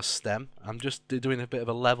us our stem. I'm just doing a bit of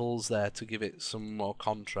a levels there to give it some more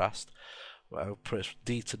contrast. I'll press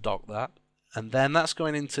D to dock that. And then that's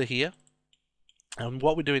going into here. And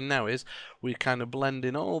what we're doing now is we're kind of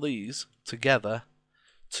blending all these together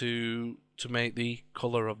to make the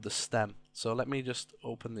colour of the stem. So let me just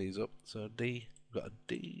open these up. So D, we've got a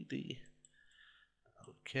D, D.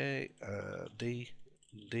 Okay, D.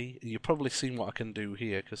 D. You've probably seen what I can do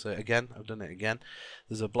here, because again, I've done it again.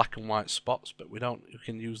 There's a black and white spots, but we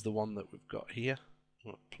can use the one that we've got here.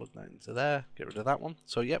 We'll plug that into there, get rid of that one.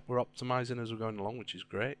 So yep, we're optimizing as we're going along, which is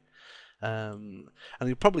great. And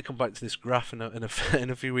you'll probably come back to this graph in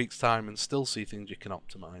a few weeks' time and still see things you can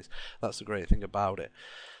optimize. That's the great thing about it.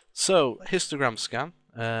 So histogram scan.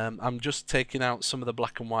 I'm just taking out some of the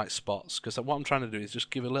black and white spots, because what I'm trying to do is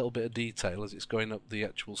just give a little bit of detail as it's going up the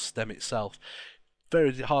actual stem itself.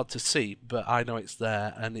 Very hard to see, but I know it's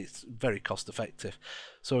there, and it's very cost effective.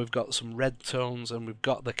 So we've got some red tones, and we've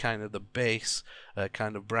got the kind of the base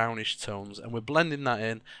kind of brownish tones, and we're blending that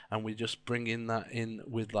in, and we're just bringing that in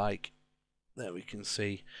with, like, there we can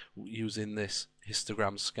see, using this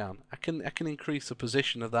histogram scan. I can increase the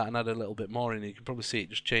position of that and add a little bit more in. You can probably see it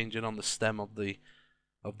just changing on the stem of the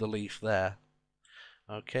leaf there.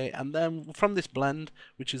 Okay, and then from this blend,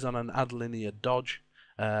 which is on an add linear dodge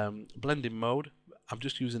blending mode, I'm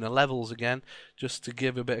just using the levels again, just to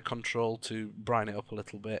give a bit of control to brighten it up a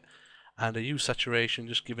little bit, and a hue saturation,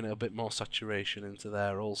 just giving it a bit more saturation into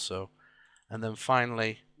there also. And then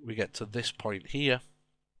finally we get to this point here,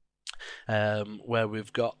 where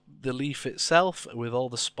we've got the leaf itself with all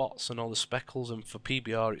the spots and all the speckles, and for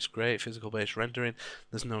PBR it's great, physical based rendering.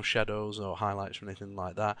 There's no shadows or highlights or anything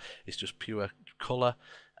like that, it's just pure colour.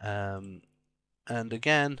 And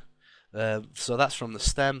again, so that's from the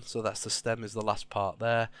stem, so that's the stem is the last part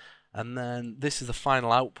there. And then this is the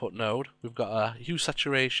final output node. We've got a hue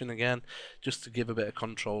saturation again, just to give a bit of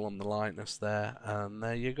control on the lightness there, and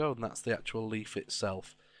there you go, and that's the actual leaf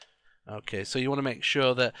itself. Okay, so you want to make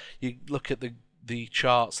sure that you look at the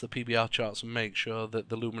charts, the PBR charts, and make sure that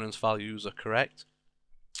the luminance values are correct.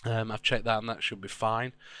 I've checked that, and that should be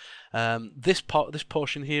fine. This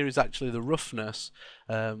portion here is actually the roughness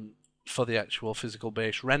for the actual physical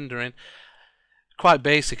base rendering. Quite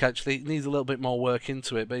basic actually, it needs a little bit more work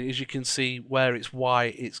into it, but as you can see, where it's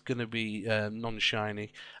white it's going to be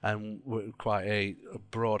non-shiny and quite a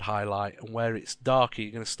broad highlight, and where it's darker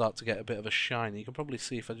you're going to start to get a bit of a shine. You can probably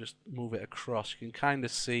see if I just move it across, you can kind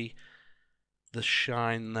of see the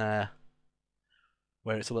shine there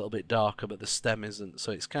where it's a little bit darker but the stem isn't,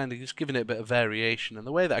 so it's kind of just giving it a bit of variation. And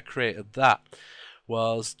the way that I created that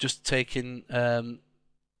was just taking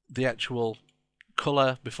the actual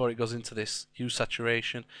colour before it goes into this hue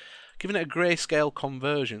saturation, giving it a grayscale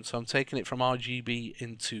conversion. So I'm taking it from RGB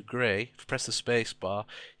into grey. If you press the space bar,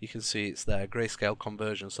 you can see it's there, grayscale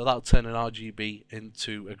conversion. So that'll turn an RGB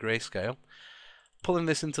into a grayscale. Pulling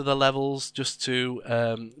this into the levels just to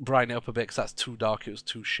brighten it up a bit, because that's too dark, it was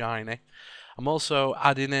too shiny. I'm also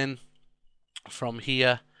adding in from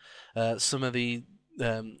here some of the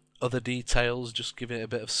other details, just giving it a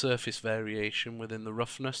bit of surface variation within the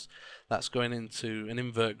roughness. That's going into an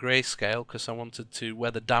invert grayscale, because I wanted to,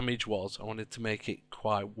 where the damage was, I wanted to make it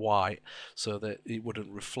quite white so that it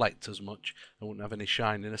wouldn't reflect as much, I wouldn't have any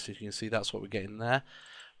shininess. As you can see, that's what we're getting there.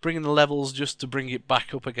 Bringing the levels just to bring it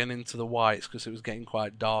back up again into the whites, because it was getting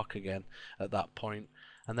quite dark again at that point.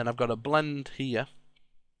 And then I've got a blend here,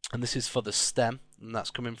 and this is for the stem, and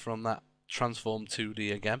that's coming from that transform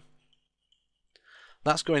 2D again.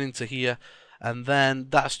 That's going into here, and then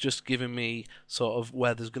that's just giving me sort of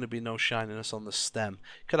where there's going to be no shininess on the stem.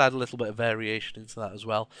 Could add a little bit of variation into that as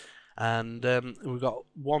well. And we've got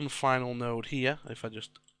one final node here. If I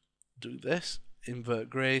just do this, invert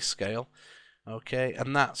grayscale, okay,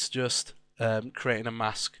 and that's just creating a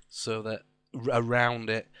mask so that around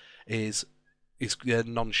it is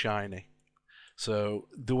non-shiny. So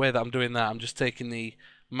the way that I'm doing that, I'm just taking the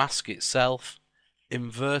mask itself,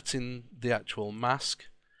 inverting the actual mask,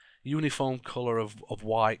 uniform color of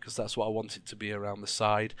white, because that's what I want it to be around the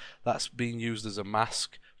side. That's being used as a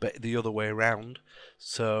mask, but the other way around,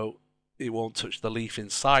 so it won't touch the leaf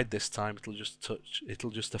inside this time. It'll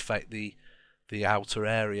just affect the the outer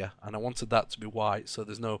area, and I wanted that to be white so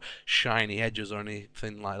there's no shiny edges or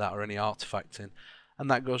anything like that or any artifacting, and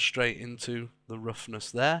that goes straight into the roughness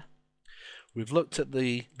there. We've looked at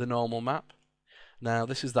the normal map. Now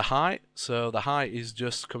this is the height, so the height is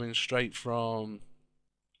just coming straight from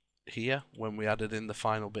here when we added in the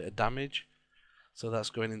final bit of damage, so that's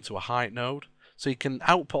going into a height node. So you can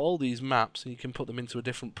output all these maps and you can put them into a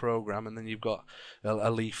different program, and then you've got a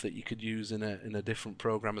leaf that you could use in a different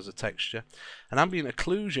program as a texture. And ambient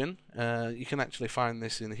occlusion, you can actually find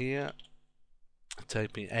this in here.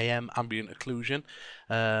 Typing AM ambient occlusion,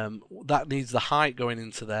 that needs the height going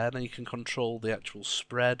into there. Then you can control the actual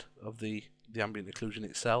spread of the ambient occlusion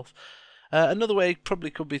itself. Another way probably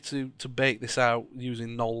could be to bake this out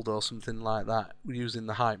using Nold or something like that, using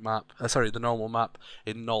the height map, the normal map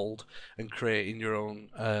in Nold, and creating your own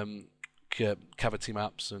cavity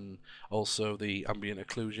maps, and also the ambient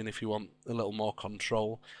occlusion if you want a little more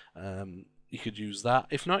control. You could use that.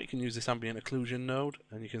 If not, you can use this ambient occlusion node,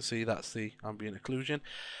 and you can see that's the ambient occlusion.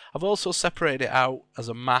 I've also separated it out as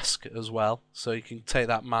a mask as well, so you can take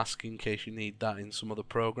that mask in case you need that in some other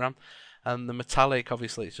program. And the metallic,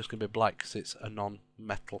 obviously, it's just going to be black because it's a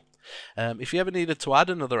non-metal. If you ever needed to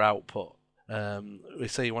add another output, we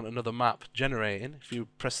say you want another map generating, if you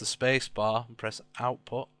press the space bar and press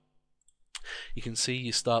output, you can see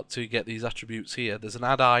you start to get these attributes here. There's an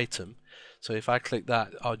add item, so if I click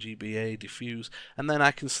that, RGBA, diffuse, and then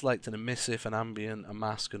I can select an emissive, an ambient, a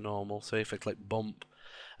mask, a normal. So if I click bump,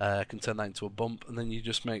 I can turn that into a bump, and then you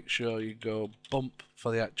just make sure you go bump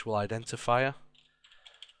for the actual identifier,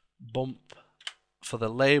 bump for the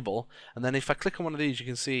label, and then if I click on one of these, you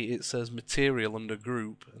can see it says material under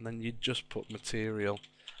group, and then you just put material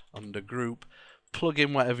under group, plug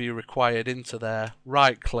in whatever you required into there,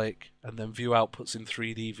 right click, and then view outputs in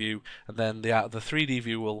 3D view, and then the 3D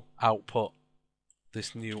view will output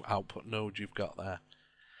this new output node you've got there.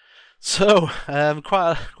 So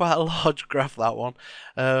quite a large graph, that one,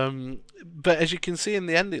 but as you can see in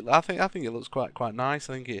the end, I think it looks quite nice.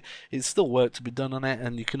 I think it's still work to be done on it,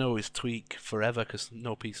 and you can always tweak forever because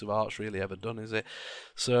no piece of art's really ever done, is it?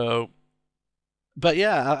 So, but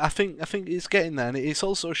yeah, I think it's getting there, and it's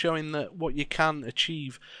also showing that what you can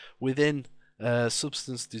achieve within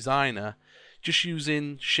Substance Designer just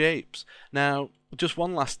using shapes. Now, just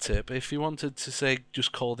one last tip: if you wanted to say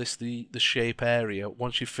just call this the shape area,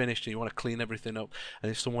 once you've finished and you want to clean everything up,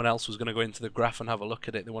 and if someone else was going to go into the graph and have a look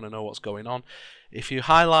at it, they want to know what's going on, if you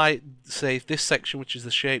highlight, say, this section which is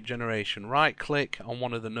the shape generation, right click on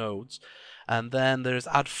one of the nodes, and then there's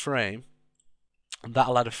add frame, and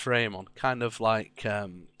that'll add a frame on, kind of like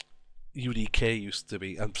UDK used to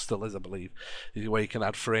be, and still is, I believe, where you can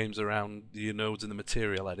add frames around your nodes in the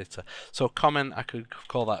material editor. So comment, I could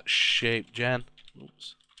call that shape gen.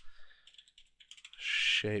 Oops.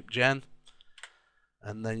 Shape gen,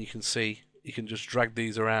 and then you can see you can just drag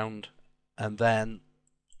these around, and then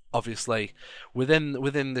obviously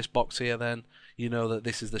within this box here, then you know that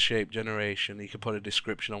this is the shape generation. You can put a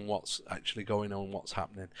description on what's actually going on, what's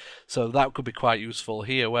happening. So that could be quite useful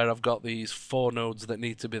here, where I've got these 4 nodes that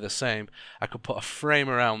need to be the same. I could put a frame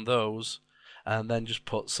around those, and then just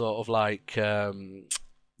put sort of like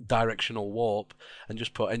directional warp, and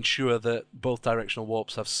just put ensure that both directional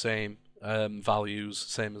warps have same values,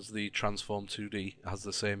 same as the transform 2D has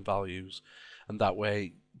the same values, and that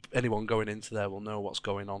way anyone going into there will know what's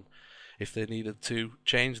going on if they needed to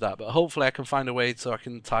change that. But hopefully I can find a way so I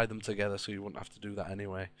can tie them together so you wouldn't have to do that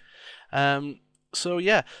anyway. So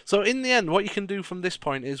yeah, so in the end, what you can do from this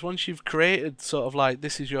point is, once you've created sort of like,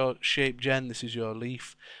 this is your shape gen, this is your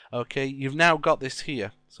leaf, okay, you've now got this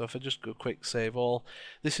here. So if I just go quick save all,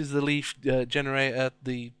 this is the leaf generator,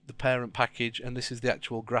 the parent package, and this is the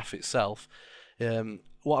actual graph itself.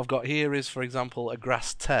 What I've got here is, for example, a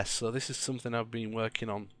grass test. So this is something I've been working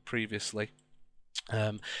on previously.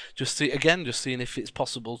 Just seeing if it's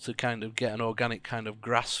possible to kind of get an organic kind of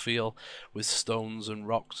grass feel with stones and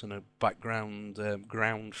rocks and a background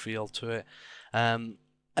ground feel to it. And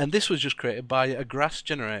this was just created by a grass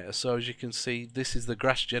generator. So as you can see, this is the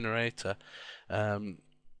grass generator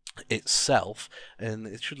itself, and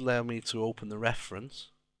it should allow me to open the reference.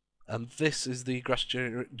 And this is the grass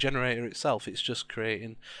generator itself. It's just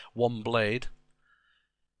creating one blade.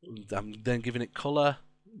 I'm then giving it color,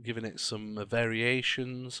 giving it some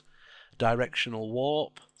variations, directional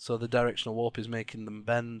warp, so the directional warp is making them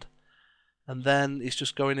bend, and then it's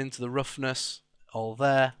just going into the roughness, all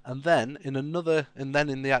there, and then in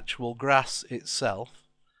the actual grass itself,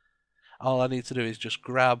 all I need to do is just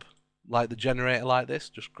grab, like the generator like this,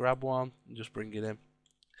 just grab one and just bring it in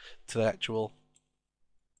to the actual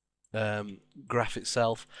graph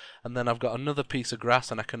itself, and then I've got another piece of grass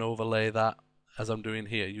and I can overlay that as I'm doing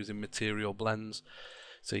here, using material blends.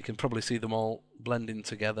 So you can probably see them all blending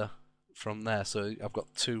together from there. So I've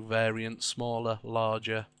got two variants, smaller,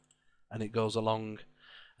 larger, and it goes along.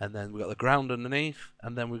 And then we've got the ground underneath,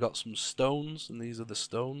 and then we've got some stones, and these are the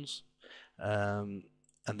stones. And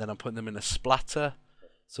then I'm putting them in a splatter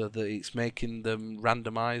so that it's making them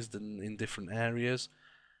randomized and in different areas.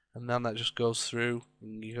 And then that just goes through,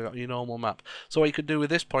 and you got your normal map. So what you could do with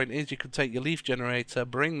this point is you could take your leaf generator,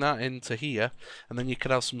 bring that into here, and then you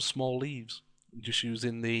could have some small leaves, just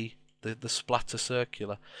using the splatter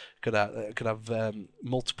circular. Could have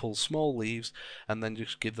multiple small leaves, and then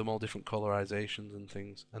just give them all different colorizations and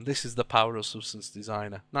things. And this is the power of Substance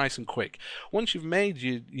Designer. Nice and quick. Once you've made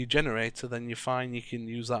your generator, then you're fine. You can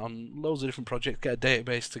use that on loads of different projects. Get a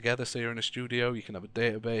database together. So you're in a studio, you can have a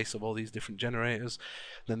database of all these different generators.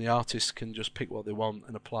 Then the artists can just pick what they want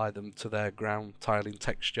and apply them to their ground tiling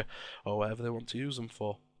texture or whatever they want to use them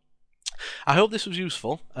for. I hope this was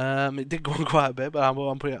useful. It did go on quite a bit, but I'm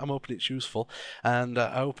hoping it's useful, and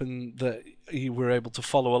I'm hoping that you were able to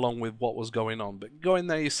follow along with what was going on. But go in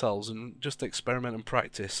there yourselves and just experiment and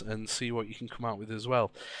practice and see what you can come out with as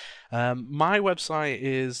well. My website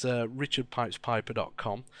is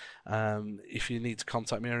richardpipespiper.com. If you need to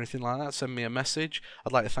contact me or anything like that, send me a message.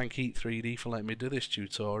 I'd like to thank Heat3D for letting me do this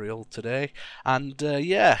tutorial today. And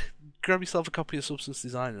yeah, grab yourself a copy of Substance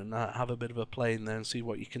Designer and have a bit of a play in there and see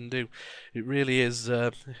what you can do. It really is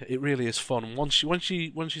fun. Once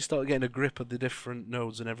you start getting a grip of the different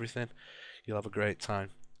nodes and everything, you'll have a great time.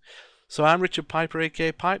 So I'm Richard Piper,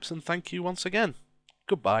 aka Pipes, and thank you once again.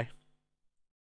 Goodbye.